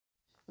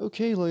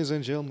Okay, ladies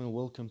and gentlemen,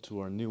 welcome to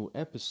our new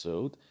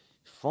episode.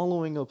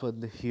 Following up on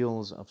the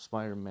heels of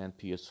Spider Man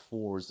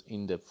PS4's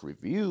in depth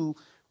review,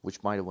 which,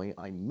 by the way,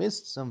 I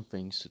missed some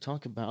things to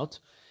talk about,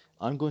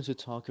 I'm going to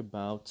talk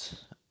about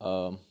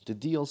the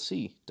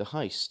DLC, The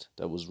Heist,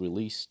 that was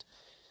released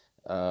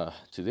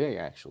today,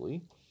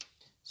 actually.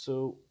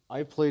 So,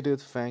 I played it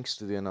thanks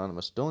to the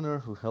anonymous donor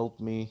who helped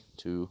me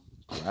to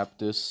grab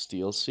this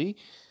DLC.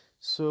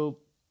 So,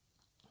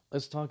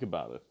 let's talk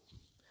about it.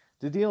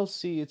 The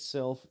DLC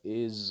itself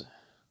is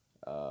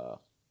uh,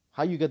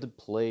 how you get to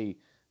play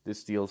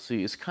this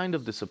DLC is kind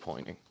of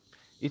disappointing.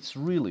 It's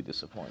really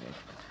disappointing.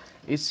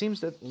 It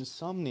seems that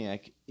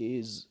Insomniac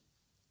is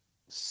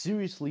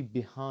seriously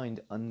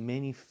behind on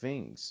many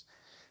things.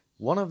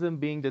 One of them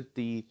being that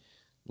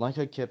like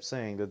I kept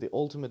saying, that the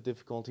ultimate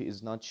difficulty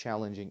is not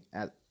challenging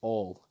at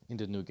all in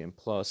the New Game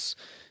Plus.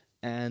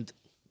 And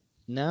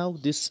now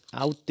this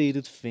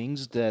outdated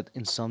things that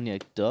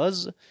Insomniac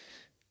does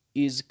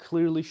is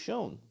clearly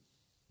shown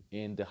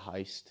in the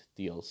Heist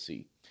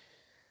DLC.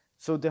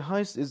 So the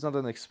Heist is not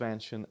an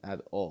expansion at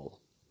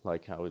all,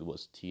 like how it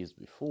was teased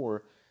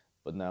before,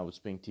 but now it's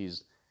being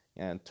teased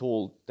and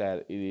told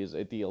that it is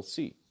a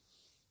DLC.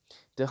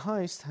 The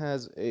Heist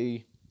has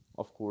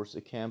of course,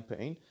 a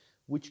campaign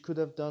which could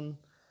have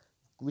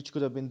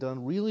been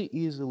done really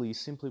easily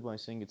simply by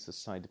saying it's a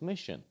side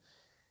mission.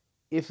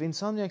 If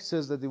Insomniac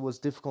says that it was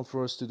difficult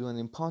for us to do an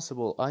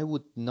impossible, I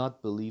would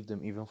not believe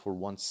them even for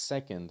 1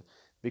 second,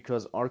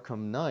 because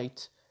Arkham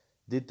Knight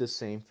did the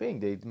same thing.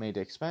 They made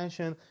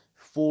expansion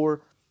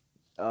for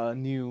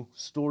new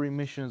story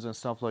missions and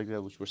stuff like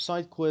that, which were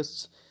side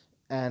quests,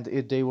 and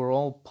they were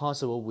all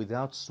possible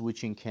without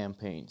switching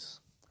campaigns.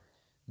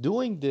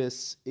 Doing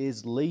this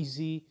is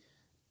lazy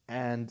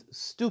and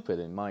stupid,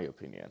 in my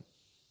opinion.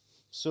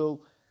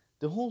 So,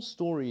 the whole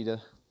story, that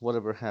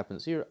whatever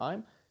happens here,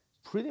 I'm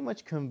pretty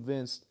much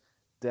convinced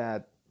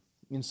that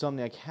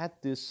Insomniac had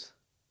this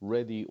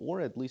ready,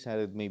 or at least had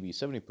it maybe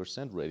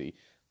 70% ready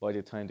by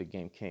the time the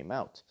game came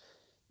out.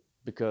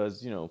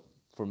 Because,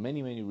 for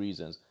many, many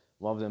reasons,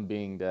 one of them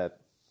being that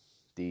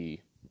the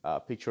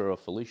picture of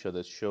Felicia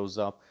that shows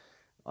up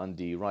on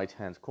the right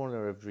hand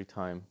corner every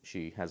time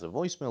she has a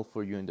voicemail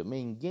for you in the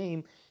main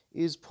game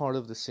is part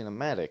of the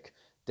cinematic.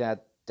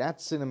 That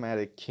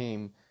cinematic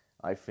came,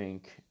 I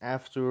think,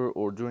 after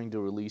or during the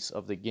release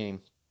of the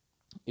game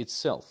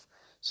itself.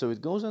 So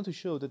it goes on to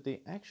show that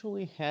they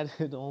actually had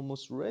it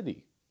almost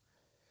ready.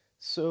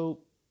 So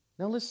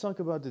now let's talk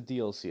about the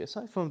DLC.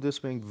 Aside from this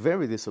being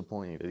very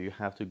disappointing that you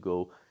have to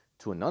go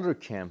to another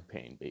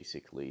campaign,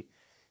 basically,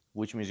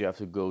 which means you have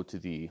to go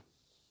to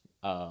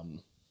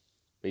um,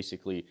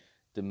 basically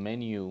the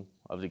menu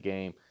of the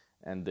game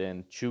and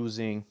then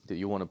choosing that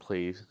you want to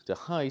play the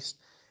heist.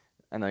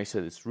 And I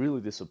said it's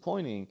really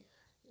disappointing.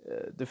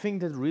 The thing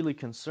that really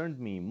concerned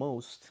me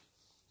most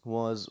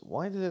was,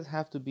 why did it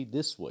have to be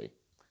this way?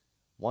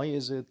 Why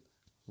is it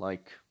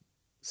like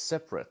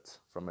separate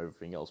from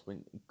everything else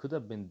when it could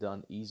have been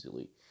done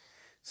easily?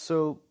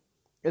 So,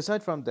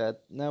 aside from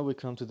that, now we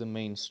come to the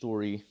main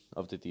story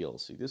of the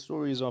DLC. This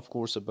story is, of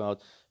course,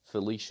 about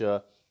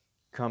Felicia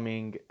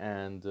coming,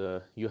 and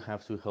you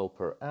have to help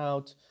her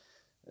out.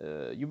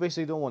 You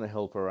basically don't want to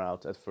help her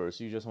out at first.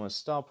 You just want to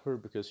stop her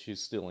because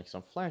she's stealing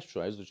some flash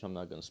drives, which I'm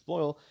not going to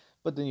spoil,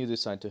 but then you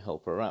decide to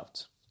help her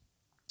out.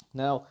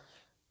 Now,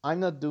 I'm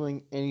not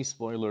doing any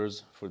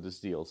spoilers for this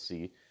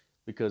DLC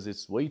because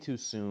it's way too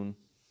soon,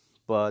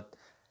 but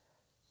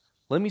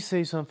let me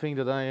say something,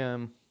 that I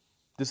am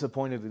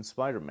disappointed in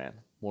Spider-Man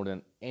more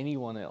than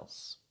anyone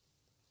else.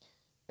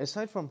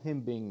 Aside from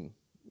him being,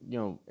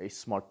 a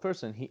smart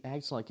person, he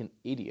acts like an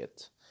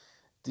idiot.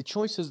 The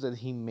choices that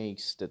he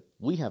makes, that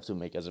we have to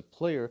make as a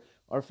player,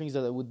 are things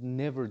that I would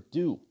never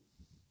do.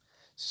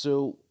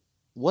 So,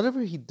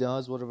 whatever he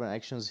does, whatever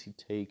actions he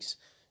takes,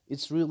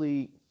 it's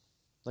really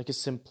like a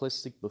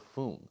simplistic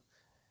buffoon.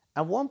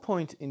 At one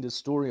point in the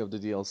story of the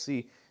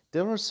DLC,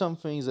 there are some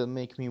things that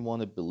make me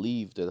want to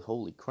believe that,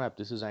 holy crap,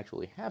 this is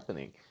actually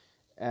happening.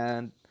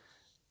 And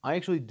I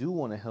actually do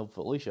want to help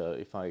Felicia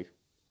if I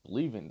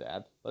believe in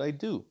that, but I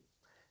do.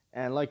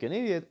 And like an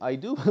idiot, I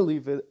do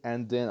believe it,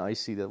 and then I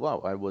see that, wow,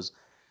 I was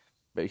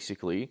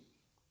basically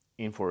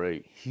in for a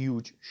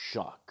huge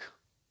shock.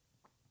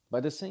 But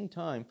at the same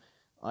time,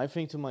 I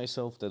think to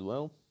myself that,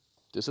 well,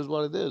 this is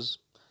what it is.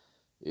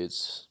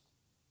 It's,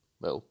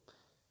 well,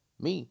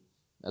 me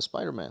as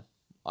Spider Man.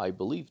 I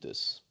believe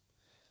this.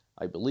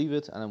 I believe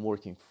it, and I'm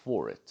working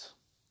for it.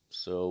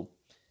 So,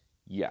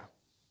 yeah,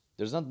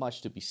 there's not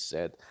much to be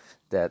said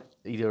that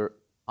either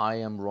I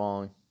am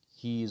wrong,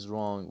 he is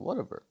wrong,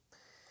 whatever.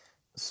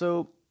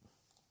 So,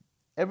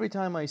 every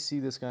time I see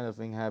this kind of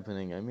thing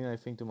happening, I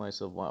think to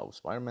myself, wow,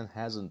 Spider-Man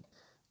hasn't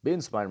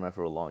been Spider-Man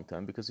for a long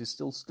time because he's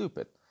still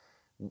stupid.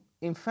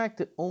 In fact,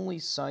 the only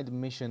side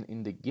mission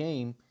in the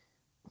game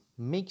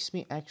makes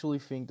me actually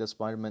think that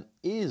Spider-Man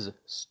is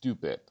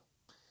stupid.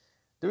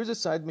 There is a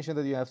side mission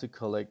that you have to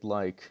collect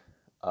like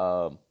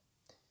 10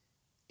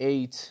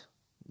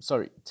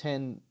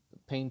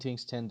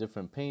 paintings, 10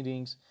 different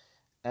paintings,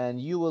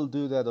 and you will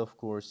do that, of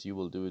course, you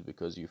will do it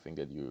because you think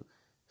that you're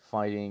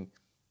fighting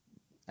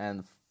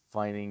and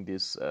finding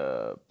these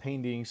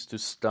paintings to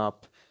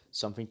stop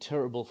something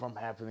terrible from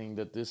happening,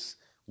 that this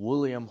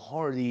William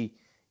Hardy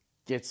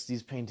gets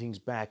these paintings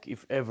back,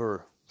 if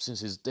ever, since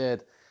he's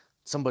dead.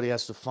 Somebody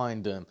has to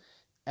find them.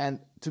 And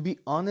to be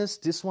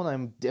honest, this one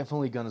I'm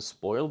definitely gonna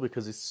spoil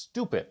because it's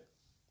stupid.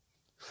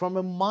 From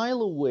a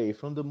mile away,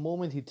 from the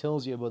moment he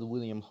tells you about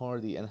William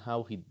Hardy and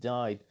how he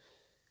died,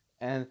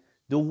 and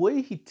the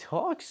way he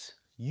talks,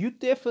 you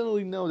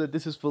definitely know that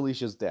this is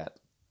Felicia's dad.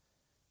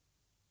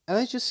 And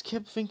I just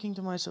kept thinking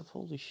to myself,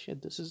 holy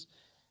shit, this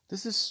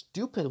is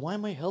stupid. Why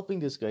am I helping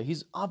this guy?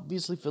 He's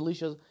obviously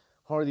Felicia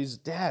Hardy's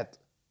dad.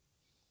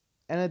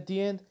 And at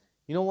the end,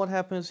 you know what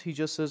happens? He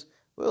just says,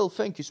 well,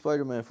 thank you,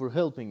 Spider-Man, for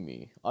helping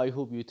me. I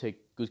hope you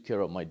take good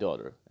care of my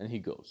daughter. And he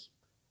goes.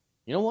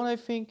 You know what I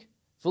think?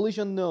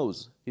 Felicia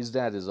knows his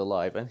dad is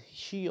alive, and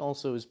she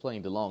also is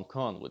playing the long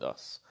con with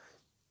us.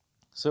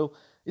 So,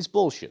 it's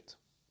bullshit.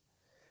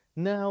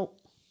 Now,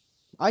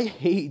 I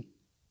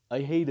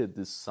hated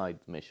this side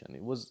mission.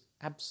 It was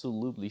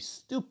absolutely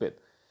stupid.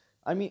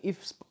 I mean,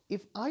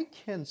 if I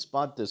can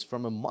spot this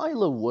from a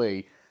mile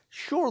away,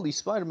 surely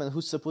Spider-Man,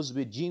 who's supposed to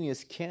be a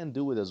genius, can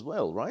do it as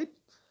well, right?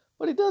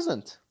 But he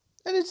doesn't.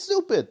 And it's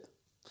stupid.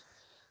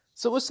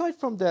 So aside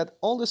from that,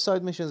 all the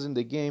side missions in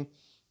the game,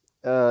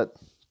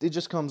 it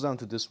just comes down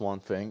to this one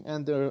thing.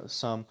 And there are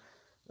some,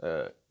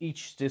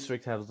 each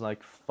district has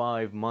like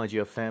 5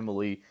 Maggia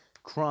family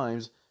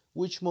crimes,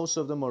 which most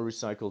of them are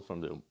recycled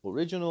from the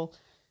original.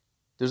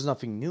 There's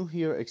nothing new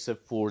here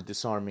except for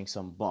disarming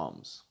some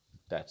bombs.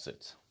 That's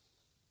it.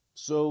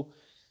 So,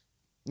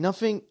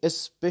 nothing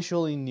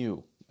especially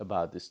new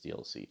about this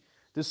DLC.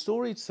 The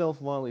story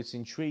itself, while it's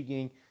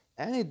intriguing,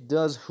 and it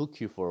does hook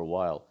you for a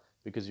while,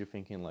 because you're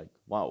thinking like,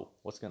 wow,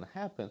 what's gonna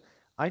happen?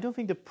 I don't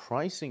think the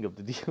pricing of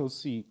the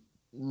DLC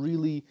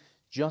really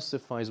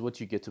justifies what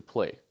you get to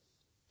play.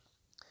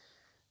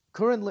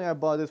 Currently, I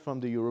bought it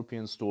from the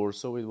European store,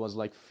 so it was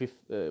like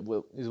it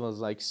was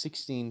like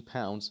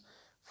 £16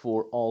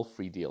 for all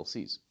 3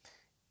 DLCs.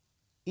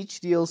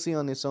 Each DLC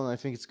on its own, I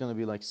think it's going to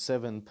be like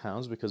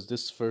 £7 because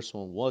this first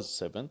one was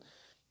 7.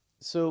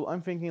 So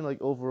I'm thinking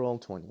like overall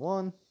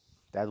 21.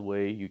 That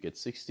way you get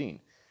 16.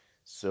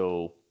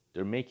 So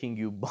they're making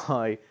you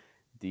buy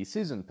the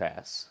season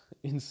pass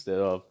instead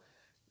of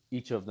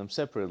each of them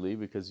separately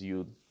because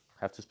you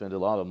have to spend a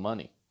lot of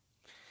money.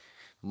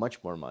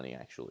 Much more money,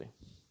 actually.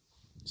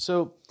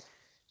 So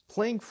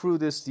playing through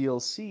this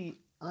DLC,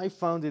 I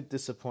found it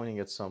disappointing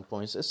at some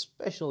points,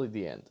 especially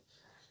the end.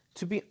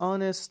 To be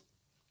honest,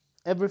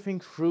 everything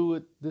through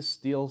it, this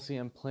DLC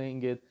and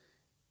playing it,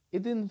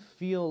 it didn't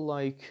feel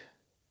like,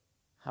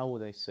 how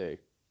would I say,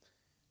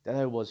 that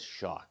I was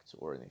shocked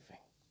or anything.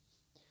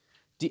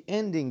 The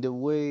ending, the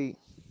way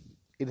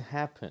it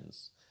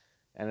happens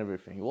and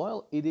everything,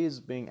 while it is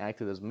being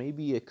acted as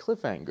maybe a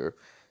cliffhanger,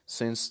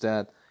 since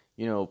that,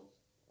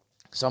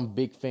 some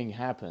big thing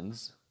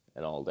happens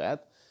and all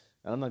that,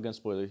 and I'm not going to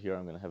spoil it here,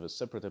 I'm going to have a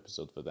separate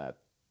episode for that.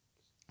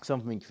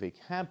 Something big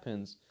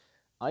happens,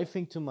 I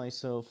think to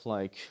myself,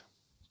 like,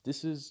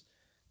 this is,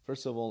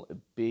 first of all, a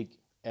big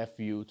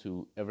FU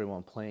to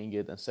everyone playing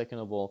it, and second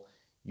of all,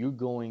 you're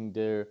going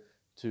there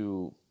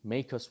to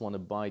make us want to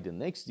buy the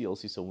next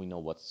DLC so we know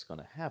what's going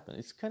to happen.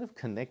 It's kind of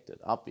connected,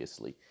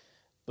 obviously,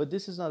 but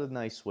this is not a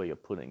nice way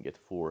of putting it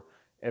for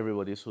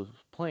everybody who's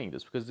playing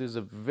this, because there's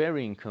a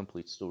very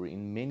incomplete story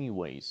in many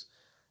ways,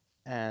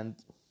 and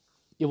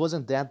it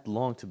wasn't that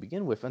long to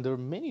begin with, and there are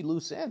many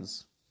loose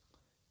ends.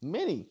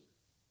 Many.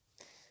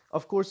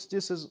 Of course,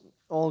 this is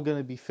all going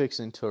to be fixed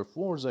in Turf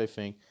Wars, I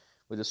think,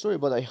 with the story,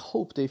 but I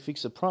hope they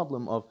fix the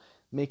problem of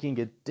making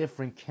a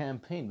different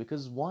campaign,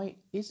 because why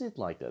is it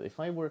like that? If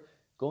I were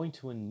going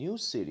to a new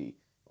city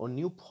or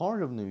new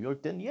part of New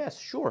York, then yes,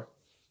 sure,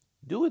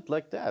 do it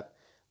like that.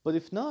 But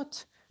if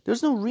not,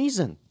 there's no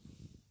reason.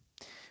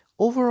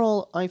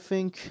 Overall, I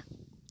think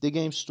the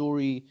game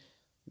story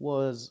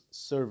was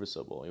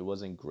serviceable. It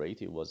wasn't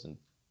great, it wasn't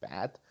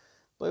bad,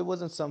 but it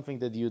wasn't something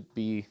that you'd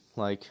be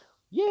like,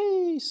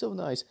 yay, so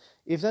nice.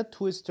 If that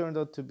twist turned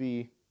out to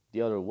be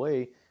the other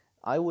way,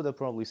 I would have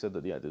probably said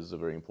that, yeah, this is a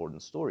very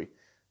important story.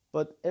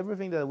 But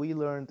everything that we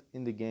learned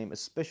in the game,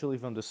 especially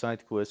from the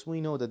side quests,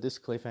 we know that this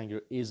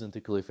cliffhanger isn't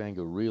a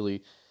cliffhanger,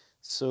 really.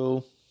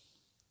 So,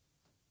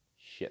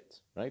 shit,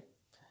 right?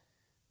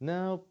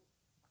 Now,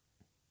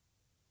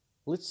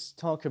 let's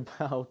talk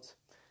about,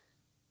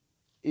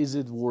 is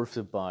it worth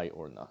a buy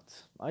or not?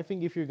 I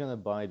think if you're gonna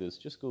buy this,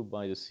 just go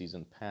buy the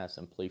season pass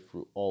and play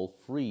through all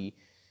 3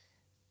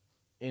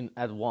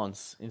 at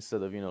once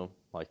instead of,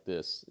 like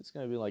this. It's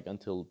gonna be like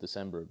until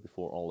December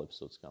before all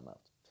episodes come out.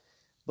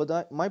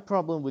 But my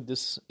problem with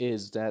this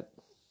is that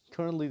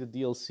currently the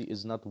DLC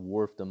is not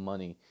worth the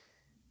money,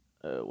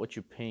 what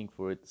you're paying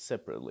for it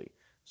separately.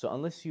 So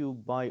unless you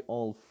buy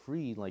all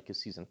 3 like a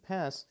season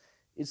pass,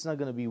 it's not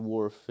gonna be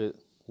worth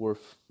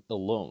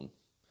alone.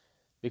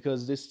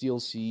 Because this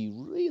DLC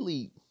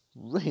really,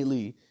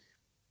 really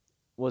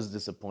was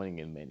disappointing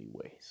in many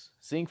ways.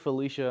 Seeing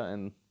Felicia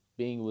and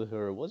being with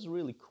her was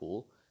really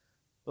cool,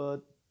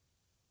 but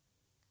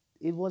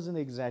it wasn't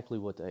exactly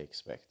what I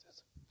expected.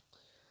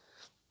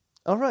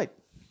 Alright,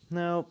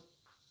 Now,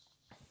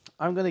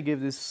 I'm gonna give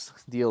this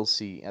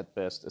DLC at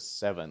best a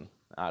 7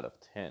 out of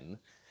 10.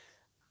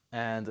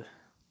 And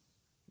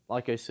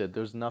like I said,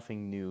 there's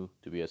nothing new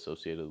to be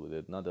associated with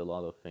it. Not a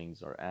lot of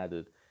things are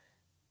added.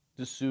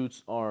 The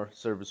suits are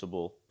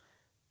serviceable,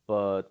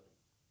 but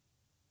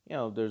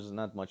there's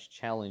not much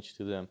challenge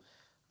to them,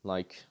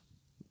 like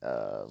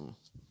um,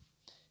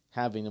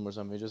 having them or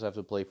something. You just have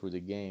to play through the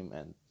game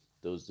and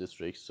those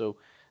districts. So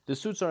the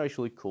suits are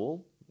actually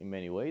cool in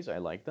many ways. I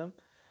like them.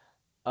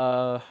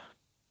 Uh,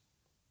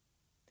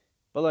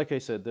 but like I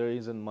said, there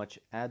isn't much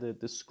added.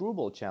 The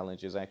Screwball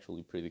challenge is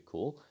actually pretty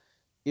cool.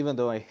 Even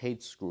though I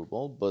hate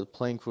Screwball, but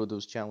playing through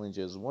those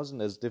challenges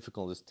wasn't as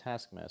difficult as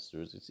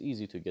Taskmasters. It's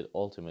easy to get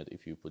Ultimate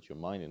if you put your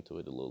mind into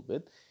it a little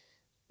bit.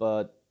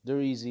 But they're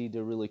easy,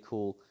 they're really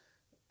cool,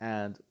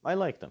 and I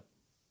like them.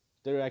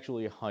 They're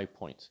actually a high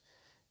point.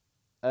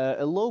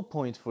 A low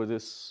point for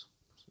this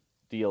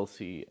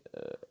DLC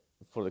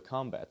for the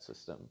combat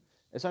system,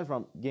 aside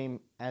from game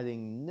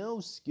adding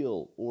no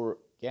skill or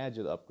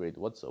gadget upgrade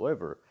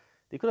whatsoever,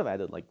 they could have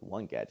added like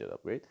one gadget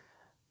upgrade,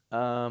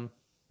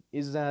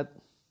 is that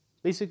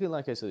basically,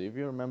 like I said, if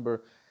you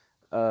remember,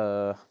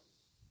 this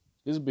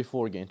is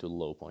before getting to the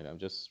low point. I'm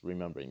just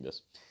remembering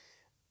this.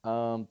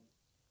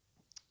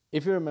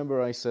 If you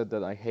remember, I said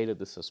that I hated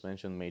the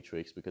suspension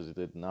matrix because it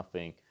did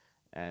nothing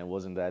and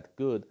wasn't that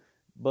good.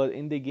 But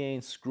in the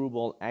game,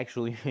 Screwball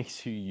actually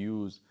makes you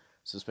use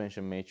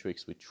suspension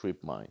matrix with Trip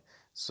Mine.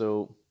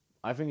 So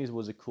I think it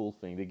was a cool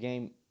thing.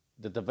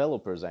 The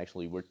developers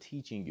actually were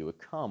teaching you a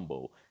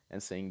combo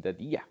and saying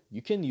that, yeah,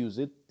 you can use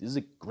it. This is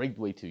a great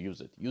way to use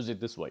it. Use it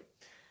this way.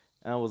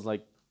 And I was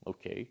like,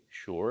 okay,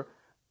 sure,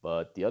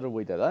 but the other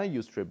way that I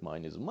use Trip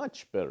Mine is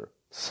much better.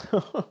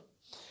 So,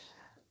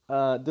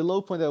 the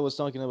low point I was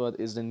talking about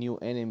is the new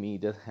enemy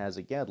that has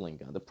a Gatling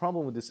gun. The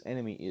problem with this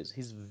enemy is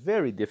he's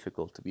very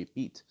difficult to be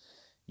beat.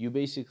 You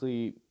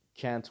basically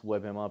can't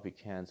web him up. You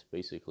can't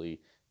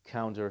basically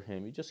counter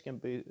him. You just can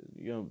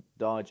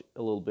dodge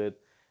a little bit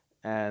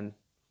and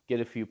get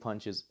a few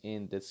punches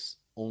in. That's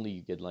only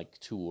you get like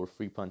 2 or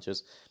 3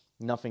 punches.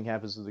 Nothing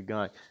happens to the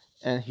guy,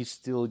 and he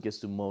still gets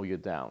to mow you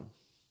down.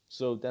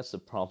 So that's the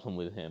problem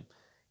with him.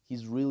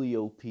 He's really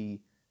OP,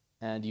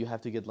 and you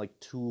have to get like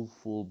 2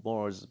 full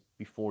bars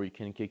before you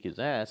can kick his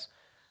ass.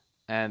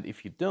 And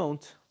if you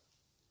don't,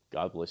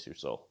 God bless your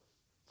soul.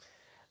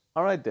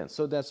 Alright then,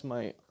 so that's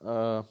my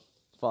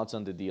thoughts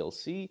on the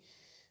DLC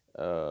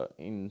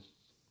in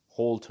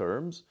whole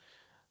terms.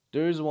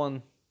 There is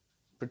one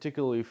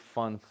particularly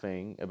fun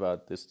thing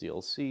about this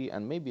DLC,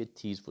 and maybe a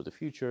tease for the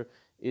future,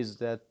 is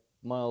that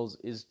Miles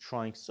is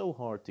trying so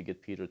hard to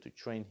get Peter to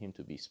train him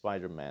to be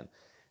Spider-Man.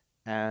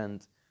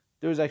 And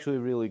there's actually a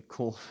really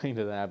cool thing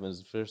that happens.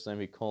 The first time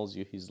he calls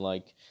you, he's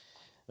like,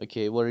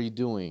 okay, what are you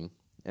doing?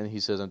 And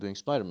he says, I'm doing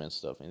Spider-Man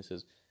stuff. And he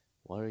says,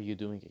 what are you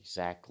doing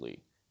exactly?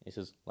 And he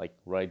says, like,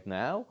 right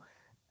now?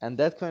 And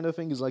that kind of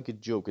thing is like a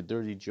joke, a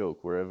dirty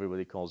joke, where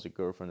everybody calls your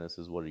girlfriend and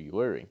says, what are you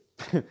wearing?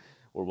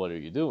 Or what are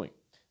you doing?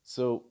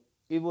 So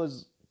it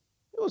was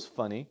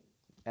funny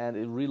and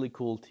a really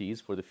cool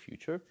tease for the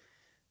future.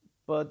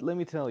 But let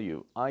me tell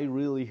you, I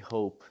really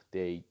hope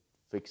they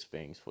fix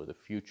things for the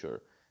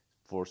future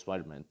for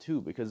Spider-Man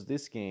 2, because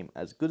this game,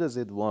 as good as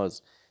it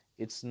was,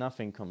 it's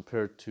nothing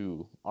compared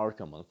to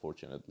Arkham,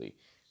 unfortunately.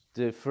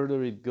 The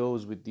further it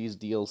goes with these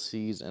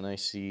DLCs and I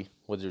see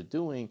what they're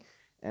doing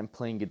and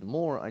playing it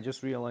more, I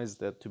just realized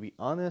that, to be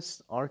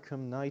honest,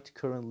 Arkham Knight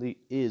currently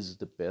is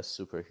the best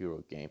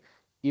superhero game.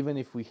 Even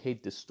if we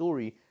hate the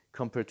story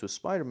compared to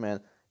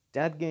Spider-Man,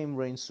 that game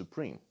reigns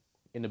supreme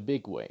in a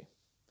big way.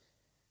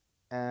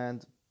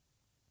 And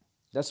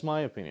that's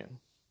my opinion.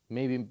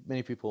 Maybe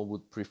many people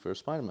would prefer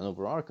Spider-Man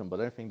over Arkham, but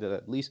I think that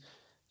at least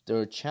there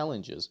are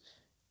challenges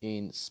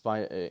in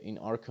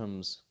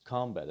Arkham's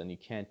combat, and you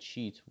can't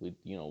cheat with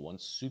one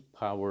suit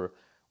power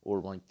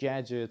or one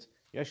gadget.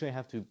 You actually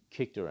have to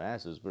kick their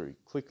asses very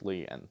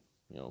quickly and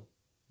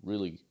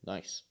really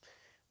nice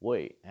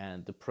way.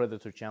 And the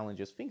Predator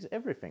challenges,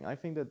 everything. I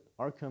think that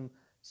Arkham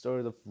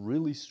started off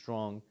really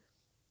strong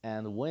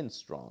and went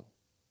strong,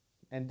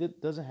 and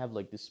it doesn't have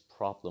like this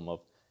problem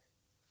of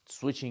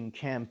switching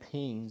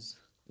campaigns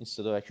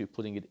instead of actually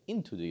putting it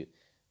into the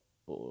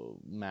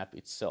map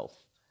itself.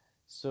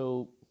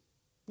 So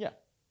yeah,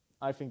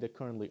 I think that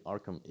currently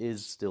Arkham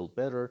is still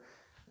better,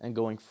 and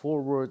going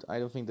forward, I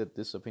don't think that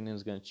this opinion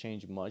is going to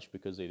change much,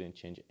 because they didn't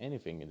change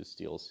anything in this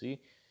DLC.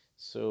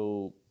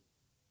 So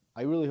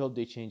I really hope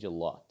they change a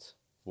lot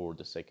for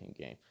the second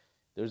game.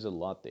 There's a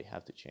lot they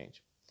have to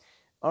change.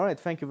 Alright,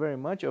 thank you very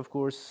much. Of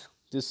course,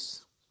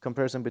 this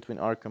comparison between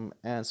Arkham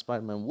and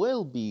Spider-Man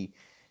will be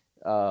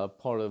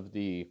part of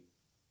the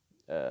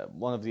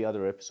one of the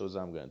other episodes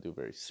I'm going to do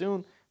very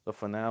soon. But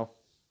for now,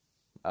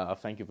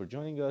 thank you for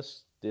joining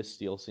us. This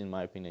DLC, in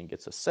my opinion,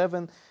 gets a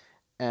 7.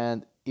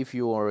 And if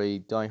you are a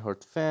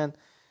diehard fan,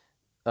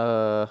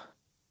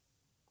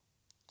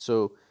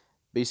 so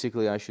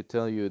basically I should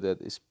tell you that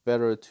it's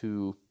better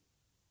to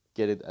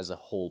get it as a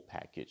whole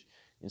package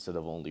instead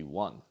of only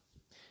one.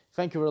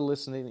 Thank you for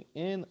listening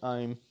in.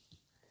 I'm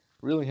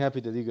really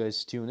happy that you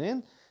guys tune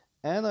in,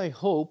 and I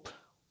hope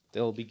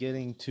they'll be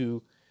getting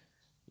to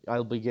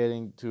I'll be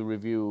getting to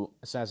review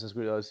Assassin's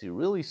Creed Odyssey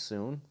really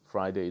soon.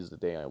 Friday is the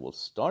day I will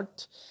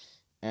start,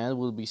 and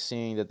we'll be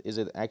seeing that is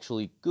it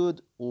actually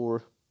good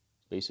or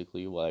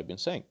basically what I've been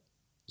saying.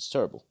 It's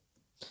terrible.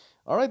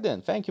 All right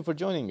then, thank you for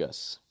joining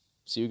us.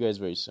 See you guys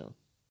very soon.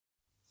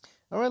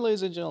 All right,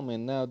 ladies and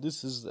gentlemen. Now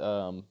this is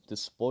the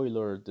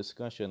spoiler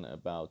discussion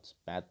about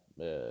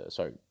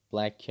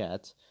Black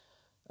Cat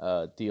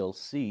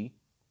DLC,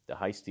 the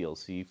heist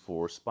DLC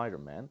for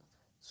Spider-Man.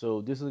 So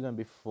this is gonna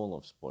be full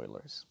of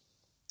spoilers.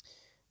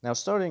 Now,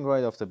 starting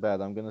right off the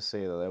bat, I'm gonna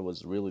say that I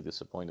was really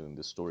disappointed in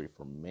this story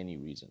for many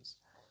reasons.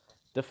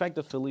 The fact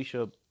that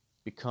Felicia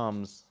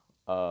becomes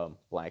a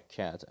Black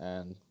Cat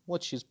and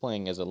what she's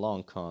playing as a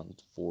long con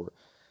for,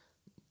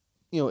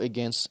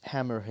 against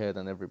Hammerhead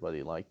and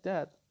everybody like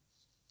that.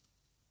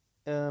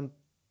 Um,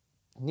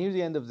 Near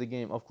the end of the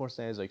game, of course,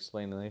 as I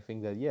explained, and I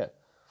think that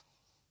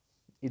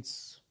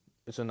it's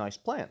a nice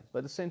plan, but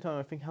at the same time,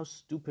 I think how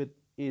stupid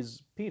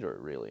is Peter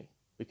really,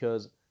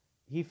 because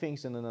he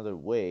thinks in another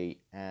way,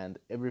 and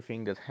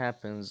everything that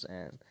happens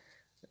and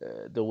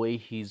the way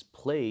he's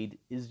played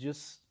is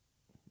just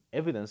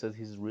evidence that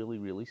he's really,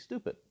 really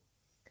stupid.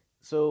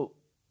 So,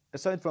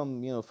 aside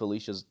from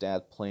Felicia's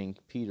dad playing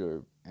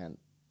Peter, and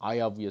I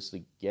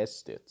obviously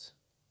guessed it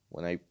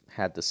when I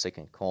had the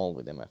second call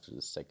with him after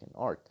the second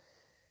arc,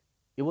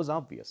 it was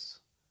obvious.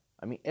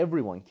 I mean,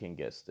 everyone can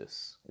guess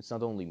this. It's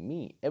not only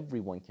me.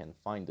 Everyone can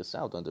find this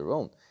out on their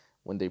own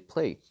when they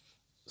play.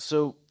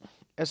 So,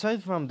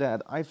 aside from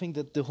that, I think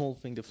that the whole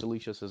thing that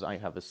Felicia says, I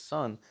have a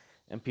son,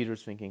 and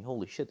Peter's thinking,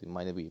 holy shit, it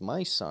might be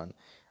my son.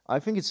 I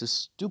think it's a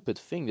stupid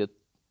thing that,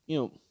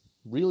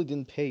 really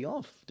didn't pay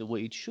off the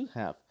way it should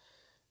have.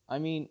 I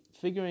mean,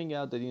 figuring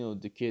out that,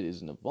 the kid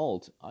is in a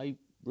vault, I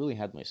really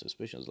had my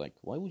suspicions. Like,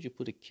 why would you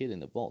put a kid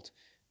in a vault?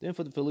 Then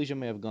Felicia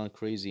may have gone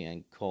crazy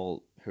and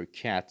called her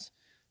cat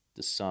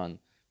the son.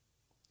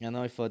 And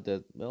I thought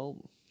that,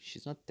 well,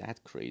 she's not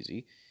that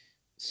crazy.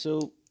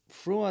 So,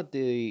 throughout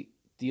the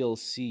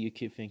DLC, you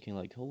keep thinking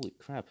like, holy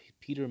crap,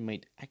 Peter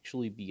might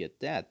actually be a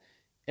dad.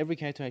 Every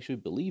character actually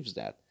believes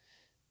that.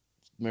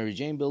 Mary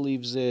Jane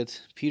believes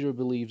it, Peter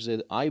believes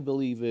it, I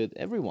believe it,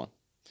 everyone.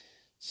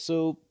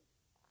 So,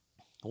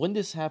 when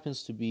this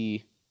happens to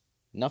be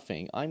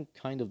nothing, I'm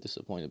kind of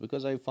disappointed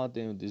because I thought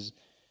these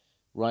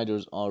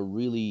writers are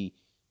really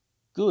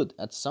good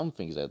at some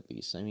things at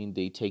least. I mean,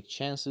 they take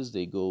chances,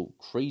 they go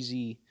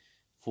crazy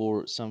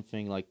for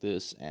something like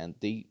this, and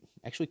they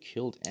actually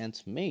killed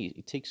Aunt May.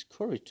 It takes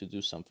courage to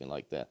do something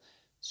like that.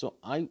 So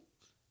I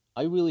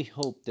really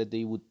hope that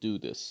they would do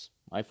this.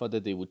 I thought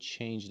that they would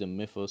change the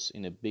mythos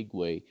in a big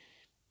way,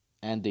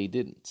 and they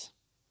didn't.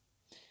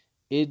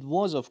 It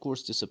was, of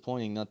course,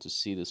 disappointing not to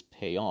see this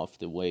pay off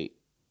the way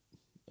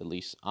at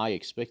least I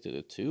expected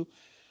it to.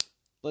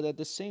 But at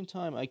the same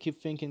time, I keep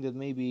thinking that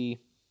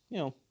maybe,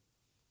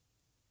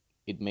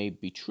 it may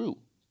be true,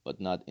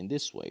 but not in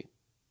this way.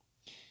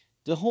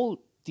 The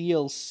whole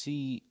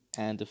DLC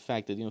and the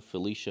fact that,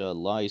 Felicia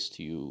lies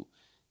to you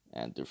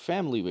and their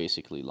family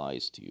basically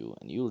lies to you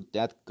and you're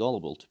that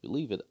gullible to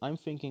believe it, I'm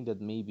thinking that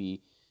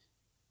maybe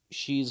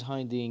she's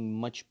hiding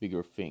much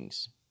bigger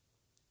things.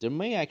 There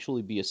may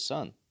actually be a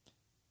son.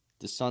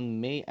 The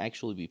son may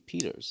actually be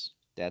Peter's.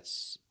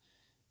 That's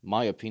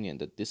my opinion,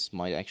 that this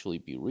might actually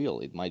be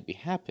real. It might be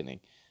happening.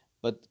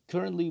 But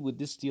currently with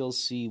this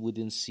DLC, we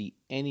didn't see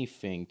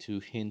anything to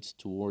hint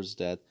towards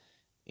that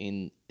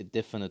in a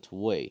definite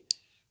way.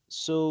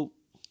 So,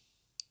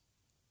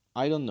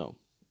 I don't know.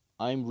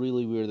 I'm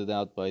really weirded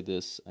out by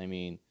this. I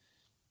mean,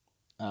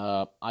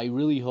 I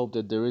really hope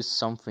that there is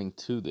something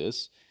to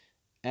this.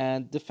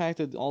 And the fact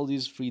that all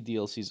these three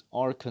DLCs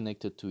are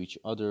connected to each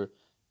other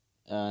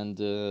and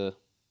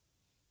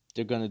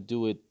they're gonna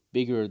do it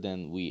bigger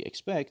than we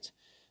expect,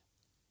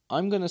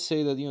 I'm gonna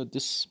say that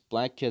this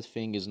Black Cat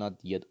thing is not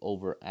yet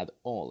over at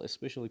all,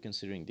 especially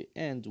considering the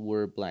end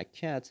where Black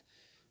Cat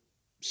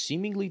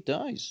seemingly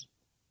dies.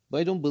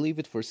 But I don't believe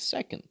it for a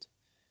second,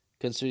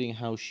 considering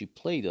how she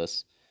played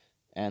us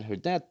and her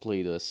dad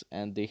played us,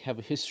 and they have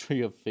a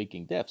history of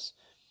faking deaths.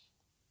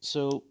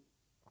 So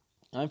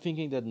I'm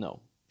thinking that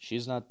no,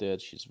 she's not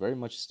dead. She's very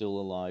much still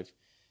alive.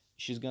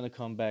 She's gonna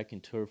come back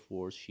in Turf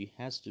Wars. She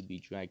has to be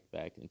dragged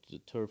back into the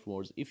Turf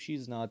Wars. If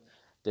she's not,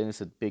 then it's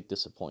a big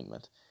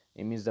disappointment.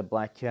 It means that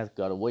Black Cat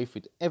got away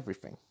with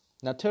everything.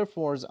 Now, Turf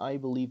Wars, I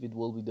believe it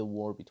will be the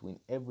war between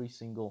every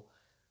single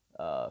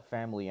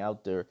family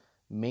out there,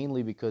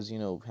 mainly because,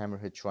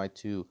 Hammerhead tried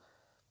to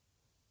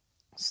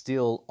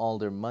steal all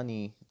their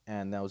money,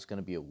 and now it's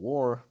going to be a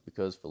war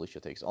because Felicia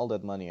takes all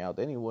that money out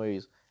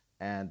anyways,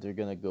 and they're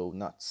going to go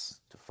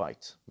nuts to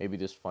fight. Maybe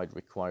this fight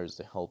requires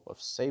the help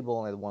of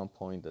Sable at one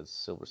point, that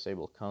Silver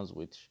Sable comes,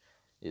 which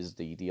is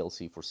the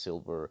DLC for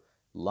Silver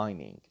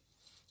Lining.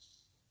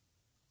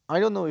 I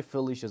don't know if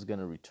Felicia's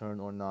gonna return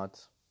or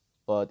not,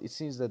 but it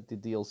seems that the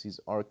DLCs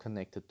are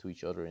connected to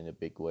each other in a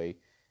big way.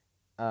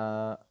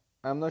 I'm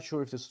not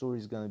sure if the story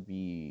is gonna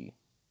be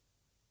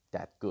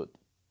that good.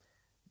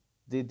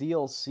 The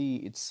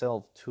DLC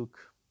itself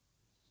took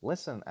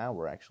less than an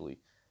hour actually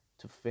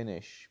to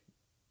finish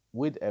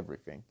with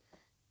everything.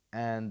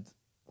 And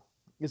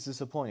it's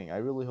disappointing. I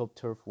really hope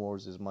Turf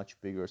Wars is much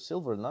bigger.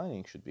 Silver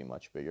Lining should be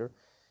much bigger.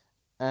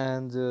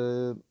 And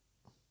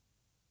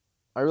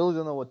I really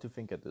don't know what to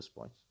think at this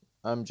point.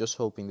 I'm just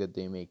hoping that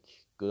they make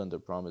good on their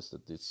promise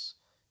that it's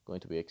going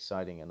to be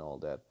exciting and all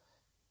that.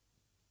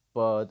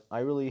 But I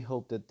really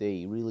hope that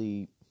they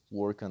really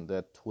work on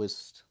that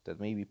twist that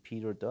maybe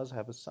Peter does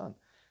have a son.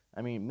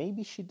 I mean,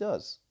 maybe she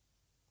does.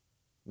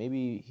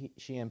 Maybe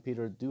she and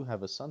Peter do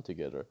have a son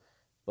together,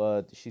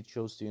 but she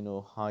chose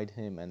to, hide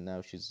him, and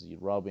now she's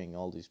robbing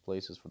all these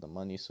places for the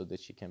money so that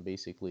she can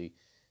basically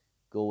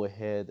go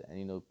ahead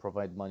and,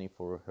 provide money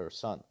for her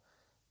son.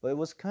 But it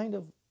was kind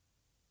of,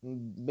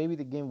 maybe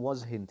the game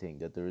was hinting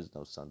that there is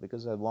no son,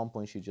 because at one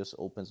point she just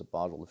opens a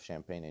bottle of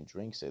champagne and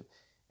drinks it,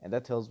 and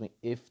that tells me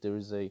if there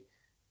is a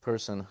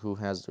person who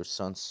has their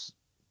sons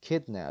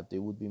kidnapped, they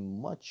would be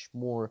much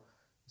more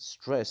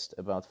stressed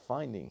about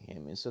finding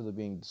him instead of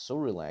being so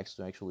relaxed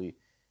to actually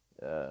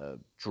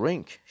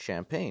drink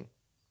champagne.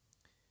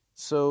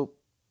 So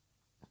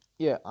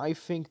yeah, I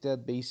think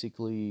that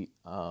basically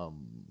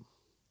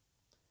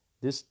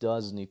this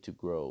does need to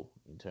grow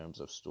in terms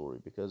of story,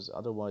 because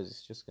otherwise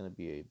it's just going to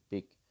be a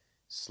big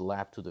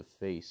slap to the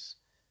face.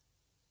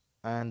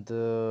 And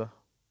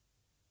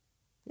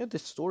yeah, the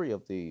story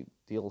of the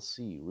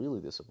DLC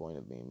really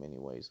disappointed me in many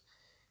ways.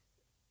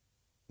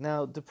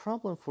 Now, the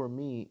problem for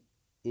me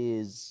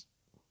is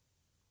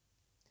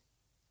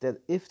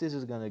that if this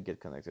is going to get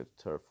connected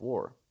to Turf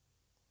War,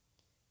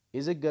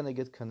 is it going to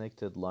get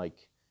connected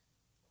like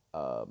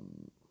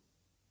um,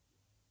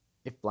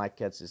 if Black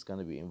Cats is going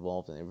to be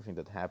involved in everything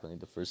that happened in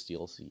the first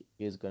DLC,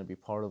 is going to be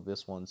part of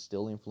this one,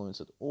 still influence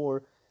it,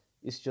 or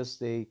it's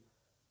just a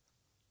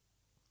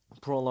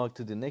prologue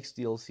to the next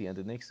DLC, and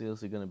the next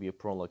DLC is going to be a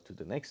prologue to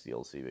the next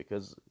DLC,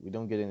 because we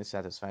don't get any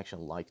satisfaction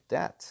like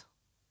that,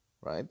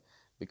 right?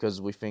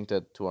 Because we think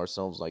that to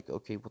ourselves, like,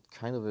 okay, what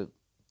kind of a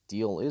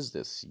deal is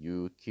this?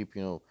 You keep,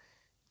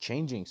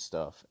 changing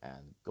stuff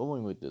and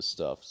going with this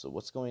stuff. So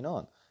what's going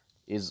on?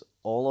 Is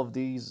all of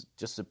these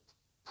just a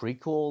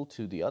prequel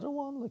to the other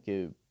one, like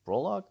a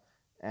prologue?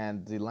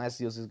 And the last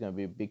DLC is going to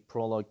be a big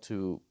prologue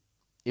to,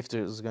 if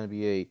there's going to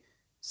be a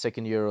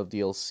second year of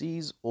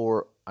DLCs,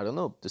 or I don't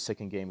know, the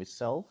second game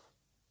itself.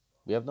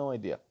 We have no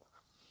idea.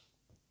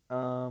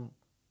 Um,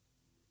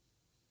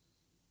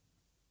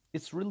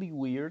 it's really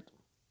weird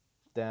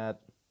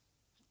that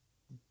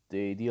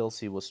the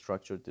DLC was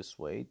structured this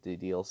way. The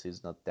DLC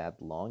is not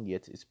that long,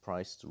 yet it's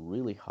priced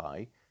really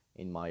high,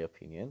 in my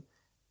opinion.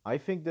 I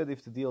think that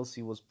if the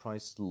DLC was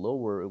priced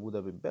lower, it would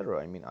have been better.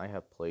 I mean, I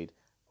have played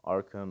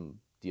Arkham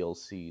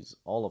DLCs,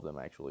 all of them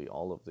actually,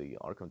 all of the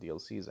Arkham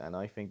DLCs, and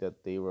I think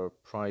that they were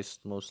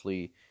priced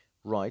mostly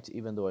right,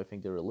 even though I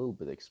think they're a little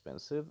bit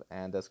expensive,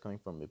 and that's coming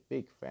from a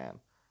big fan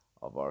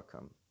of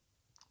Arkham.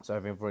 So I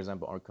think, for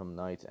example, Arkham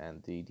Knight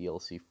and the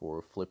DLC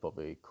for Flip of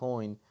a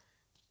Coin,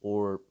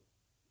 or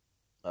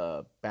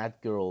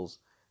Batgirl's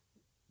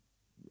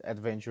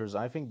adventures,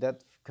 I think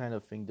that kind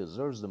of thing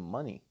deserves the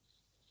money,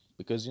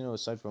 because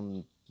aside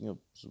from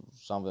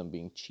some of them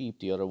being cheap,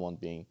 the other one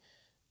being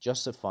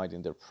justified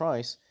in their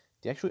price,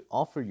 they actually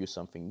offer you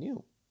something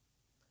new.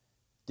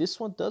 This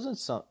one doesn't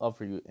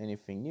offer you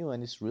anything new,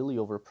 and it's really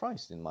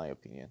overpriced in my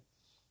opinion.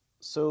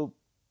 So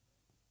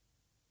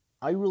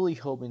I really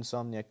hope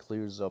Insomniac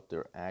clears up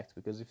their act,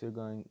 because if they're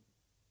going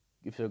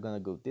to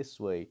go this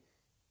way,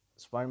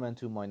 Spider-Man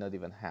 2 might not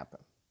even happen.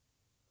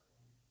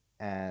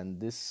 And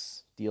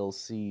this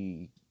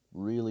DLC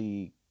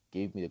really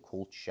gave me the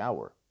cold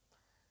shower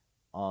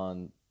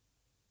on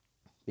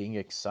being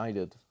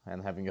excited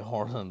and having a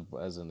heart on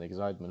as an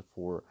excitement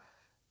for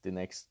the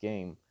next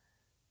game.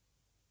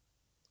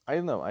 I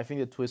don't know. I think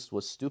the twist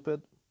was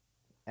stupid,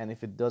 and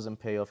if it doesn't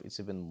pay off, it's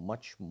even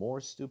much more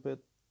stupid.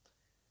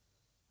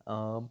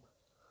 Um,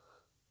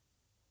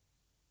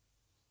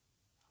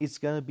 it's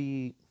gonna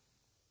be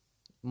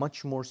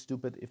much more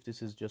stupid if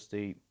this is just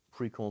a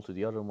prequel to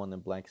the other one,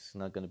 and Black's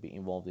not gonna be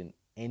involved in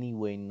any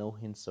way. No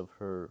hints of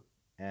her,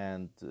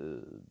 and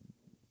the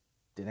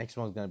next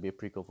one's gonna be a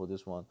prequel for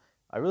this one.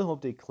 I really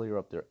hope they clear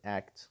up their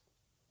act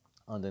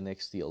on the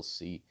next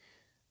DLC.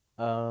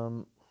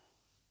 Um,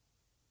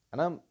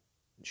 and I'm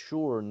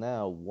sure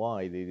now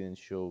why they didn't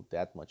show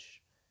that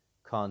much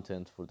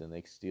content for the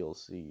next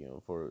DLC.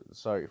 For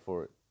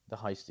the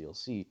Heist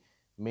DLC,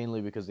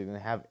 mainly because they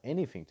didn't have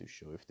anything to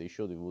show. If they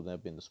showed, it wouldn't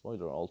have been a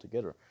spoiler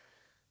altogether.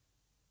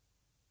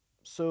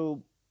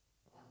 So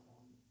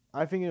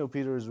I think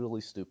Peter is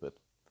really stupid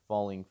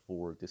falling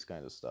for this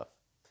kind of stuff,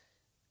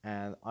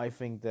 and I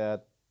think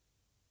that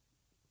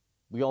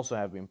we also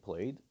have been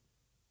played.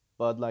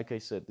 But like I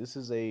said, this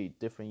is a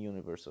different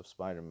universe of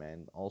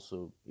Spider-Man.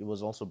 Also, it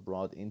was also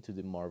brought into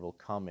the Marvel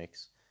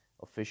Comics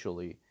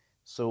officially.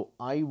 So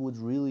I would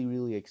really,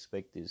 really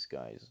expect these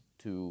guys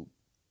to,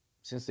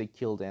 since they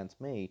killed Aunt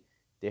May,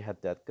 they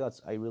had that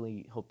guts. I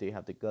really hope they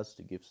have the guts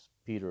to give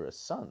Peter a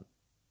son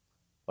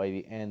by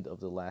the end of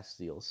the last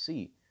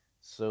DLC,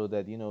 so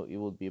that it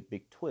will be a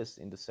big twist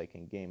in the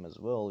second game as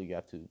well. You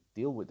have to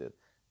deal with it.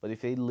 But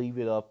if they leave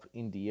it up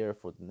in the air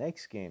for the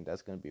next game,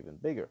 that's going to be even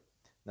bigger.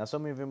 Now,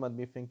 some of you might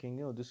be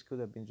thinking, this could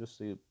have been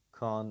just a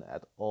con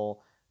at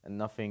all, and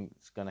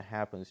nothing's gonna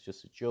happen. It's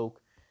just a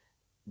joke.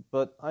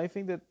 But I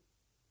think that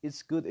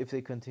it's good if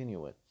they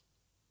continue it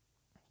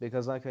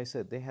because, like I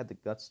said, they had the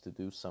guts to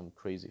do some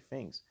crazy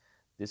things.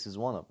 This is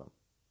one of them.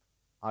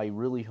 I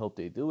really hope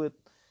they do it.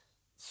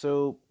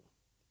 So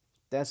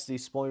that's the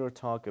spoiler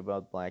talk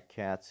about Black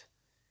Cat,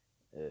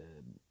 uh,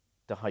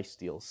 the Heist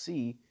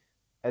DLC.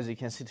 As you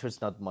can see, there's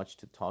not much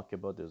to talk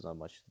about. There's not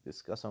much to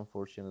discuss,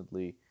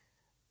 unfortunately.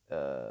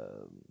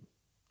 Uh,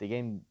 the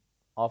game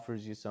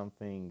offers you some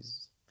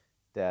things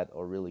that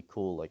are really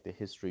cool, like the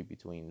history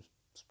between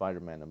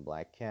Spider-Man and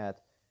Black Cat,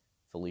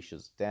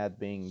 Felicia's dad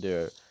being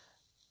there,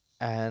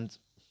 and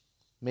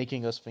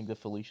making us think that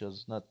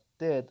Felicia's not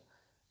dead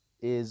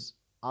is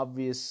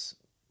obvious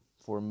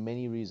for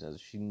many reasons.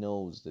 She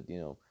knows that,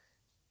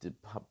 the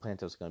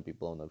plant is going to be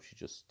blown up. She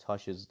just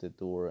touches the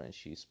door and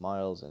she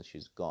smiles and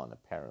she's gone,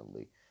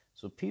 apparently.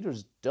 So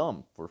Peter's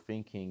dumb for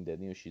thinking that,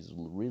 she's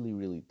really,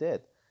 really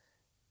dead.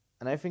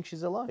 And I think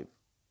she's alive.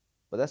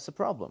 But that's the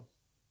problem.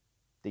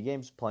 The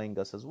game's playing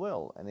us as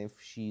well. And if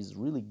she's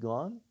really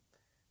gone,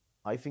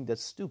 I think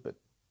that's stupid.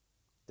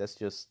 That's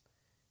just,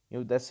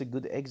 that's a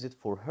good exit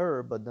for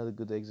her, but not a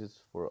good exit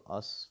for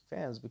us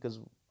fans because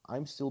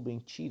I'm still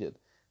being cheated.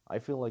 I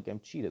feel like I'm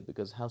cheated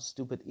because how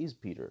stupid is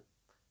Peter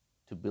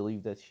to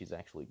believe that she's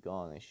actually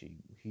gone and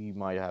he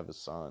might have a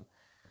son?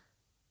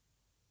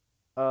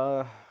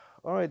 Uh,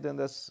 all right, then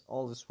that's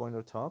all the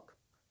spoiler talk.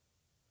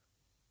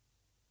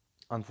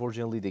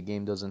 Unfortunately, the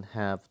game doesn't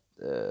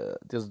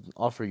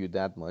offer you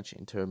that much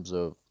in terms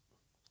of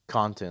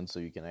content, so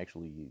you can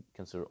actually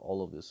consider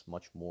all of this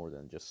much more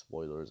than just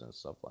spoilers and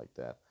stuff like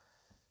that.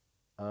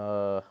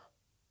 Uh,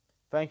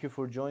 Thank you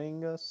for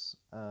joining us.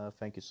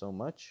 Thank you so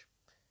much.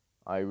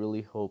 I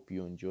really hope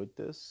you enjoyed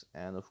this.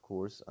 And of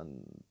course,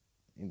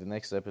 in the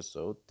next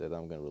episode that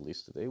I'm going to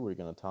release today, we're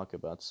going to talk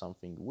about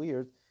something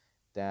weird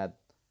that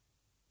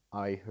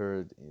I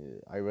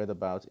read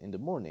about in the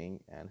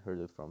morning and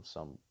heard it from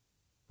some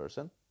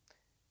person.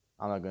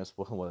 I'm not going to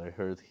spoil what I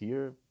heard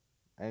here.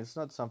 And it's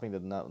not something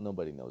that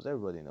nobody knows.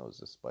 Everybody knows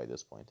this by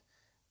this point.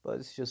 But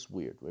it's just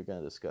weird. We're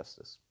going to discuss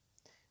this.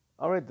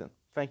 All right, then.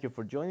 Thank you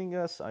for joining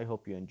us. I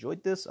hope you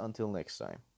enjoyed this. Until next time.